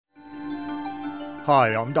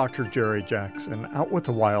Hi, I'm Dr. Jerry Jackson, out with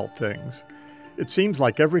the wild things. It seems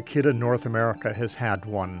like every kid in North America has had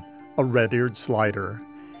one, a red-eared slider.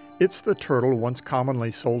 It's the turtle once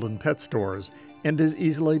commonly sold in pet stores and is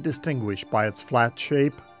easily distinguished by its flat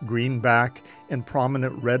shape, green back, and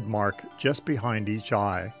prominent red mark just behind each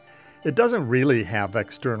eye. It doesn't really have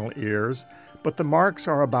external ears, but the marks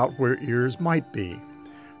are about where ears might be.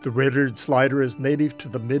 The red-eared slider is native to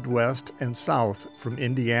the Midwest and South from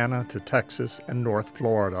Indiana to Texas and North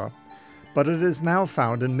Florida, but it is now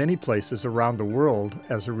found in many places around the world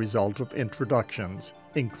as a result of introductions,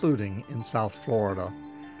 including in South Florida.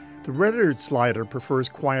 The red-eared slider prefers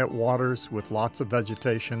quiet waters with lots of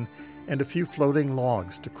vegetation and a few floating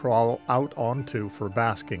logs to crawl out onto for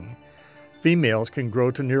basking. Females can grow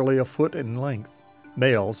to nearly a foot in length.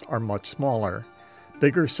 Males are much smaller.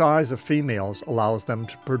 Bigger size of females allows them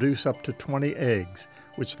to produce up to 20 eggs,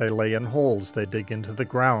 which they lay in holes they dig into the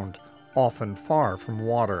ground, often far from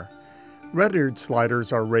water. Red-eared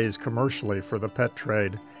sliders are raised commercially for the pet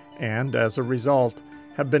trade and, as a result,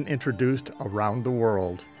 have been introduced around the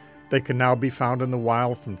world. They can now be found in the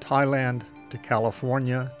wild from Thailand to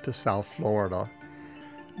California to South Florida.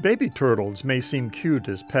 Baby turtles may seem cute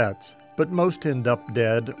as pets, but most end up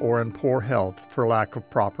dead or in poor health for lack of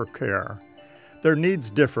proper care. Their needs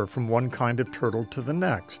differ from one kind of turtle to the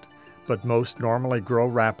next, but most normally grow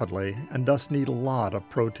rapidly and thus need a lot of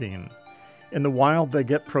protein. In the wild, they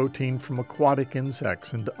get protein from aquatic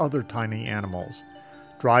insects and other tiny animals.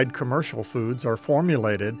 Dried commercial foods are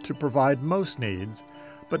formulated to provide most needs,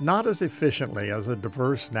 but not as efficiently as a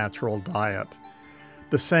diverse natural diet.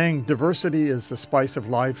 The saying, "diversity is the spice of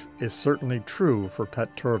life," is certainly true for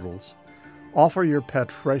pet turtles. Offer your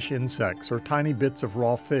pet fresh insects or tiny bits of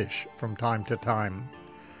raw fish from time to time.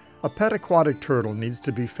 A pet aquatic turtle needs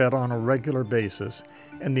to be fed on a regular basis,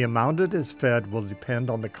 and the amount it is fed will depend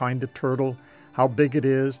on the kind of turtle, how big it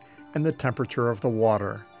is, and the temperature of the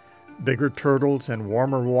water. Bigger turtles and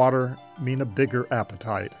warmer water mean a bigger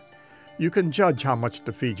appetite. You can judge how much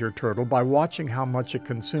to feed your turtle by watching how much it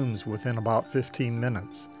consumes within about 15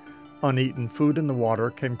 minutes. Uneaten food in the water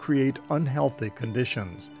can create unhealthy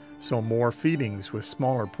conditions, so more feedings with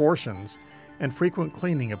smaller portions and frequent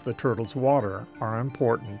cleaning of the turtle's water are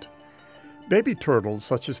important. Baby turtles,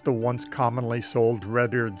 such as the once commonly sold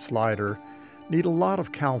red-eared slider, need a lot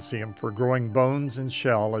of calcium for growing bones and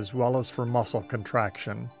shell as well as for muscle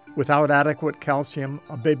contraction. Without adequate calcium,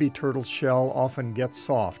 a baby turtle's shell often gets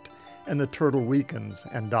soft and the turtle weakens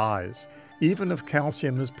and dies. Even if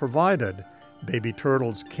calcium is provided, baby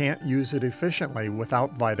turtles can't use it efficiently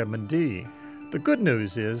without vitamin D. The good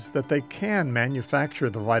news is that they can manufacture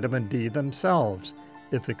the vitamin D themselves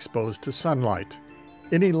if exposed to sunlight.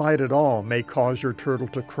 Any light at all may cause your turtle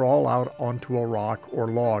to crawl out onto a rock or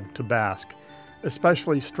log to bask,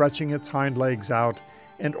 especially stretching its hind legs out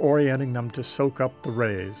and orienting them to soak up the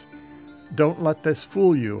rays. Don't let this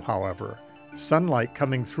fool you, however. Sunlight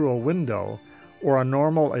coming through a window or a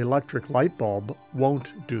normal electric light bulb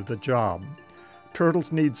won't do the job.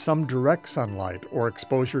 Turtles need some direct sunlight or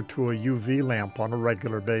exposure to a UV lamp on a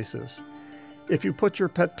regular basis. If you put your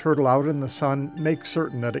pet turtle out in the sun, make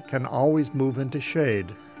certain that it can always move into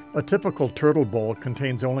shade. A typical turtle bowl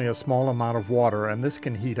contains only a small amount of water, and this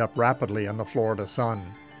can heat up rapidly in the Florida sun.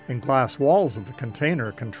 And glass walls of the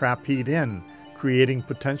container can trap heat in, creating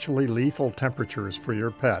potentially lethal temperatures for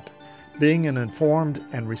your pet. Being an informed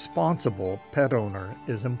and responsible pet owner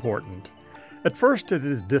is important. At first, it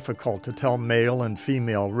is difficult to tell male and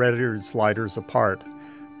female red-eared sliders apart,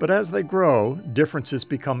 but as they grow, differences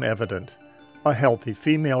become evident. A healthy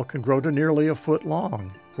female can grow to nearly a foot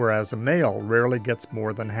long, whereas a male rarely gets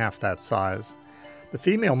more than half that size. The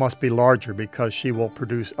female must be larger because she will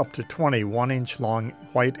produce up to 20 1-inch long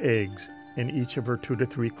white eggs in each of her 2 to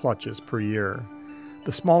 3 clutches per year.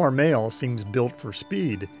 The smaller male seems built for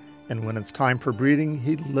speed, and when it's time for breeding,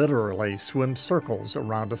 he literally swims circles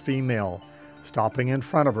around a female, stopping in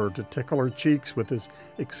front of her to tickle her cheeks with his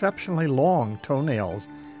exceptionally long toenails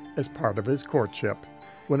as part of his courtship.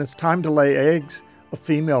 When it's time to lay eggs, a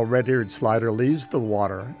female red-eared slider leaves the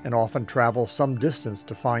water and often travels some distance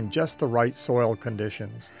to find just the right soil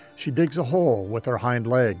conditions. She digs a hole with her hind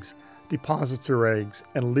legs, deposits her eggs,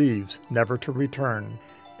 and leaves, never to return.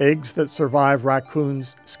 Eggs that survive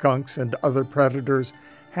raccoons, skunks, and other predators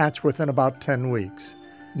hatch within about 10 weeks.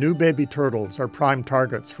 New baby turtles are prime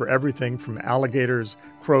targets for everything from alligators,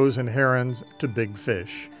 crows, and herons to big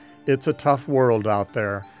fish. It's a tough world out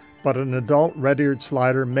there, but an adult red-eared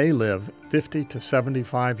slider may live 50 to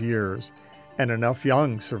 75 years, and enough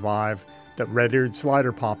young survive that red-eared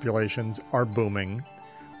slider populations are booming.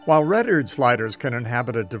 While red-eared sliders can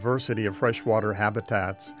inhabit a diversity of freshwater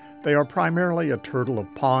habitats, they are primarily a turtle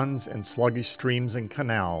of ponds and sluggish streams and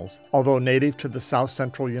canals. Although native to the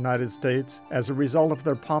south-central United States, as a result of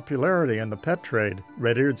their popularity in the pet trade,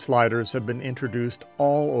 red-eared sliders have been introduced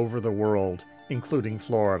all over the world, including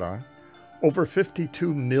Florida. Over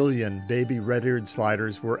 52 million baby red-eared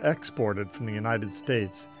sliders were exported from the United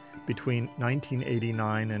States between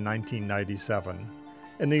 1989 and 1997.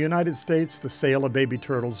 In the United States, the sale of baby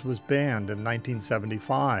turtles was banned in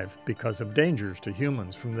 1975 because of dangers to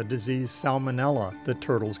humans from the disease Salmonella that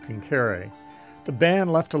turtles can carry. The ban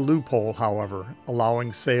left a loophole, however,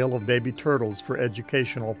 allowing sale of baby turtles for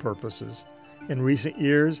educational purposes. In recent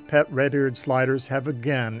years, pet red-eared sliders have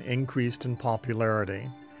again increased in popularity.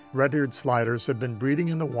 Red-eared sliders have been breeding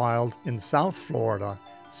in the wild in South Florida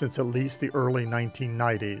since at least the early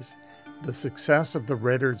 1990s. The success of the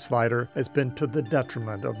red-eared slider has been to the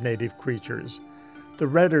detriment of native creatures. The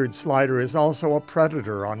red-eared slider is also a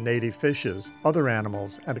predator on native fishes, other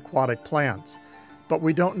animals, and aquatic plants, but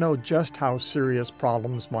we don't know just how serious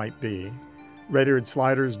problems might be. Red-eared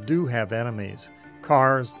sliders do have enemies.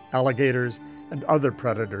 Cars, alligators, and other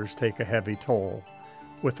predators take a heavy toll.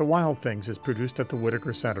 With the Wild Things is produced at the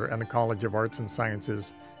Whitaker Center and the College of Arts and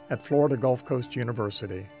Sciences at Florida Gulf Coast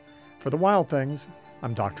University. For the Wild Things,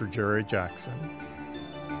 I'm Dr. Jerry Jackson.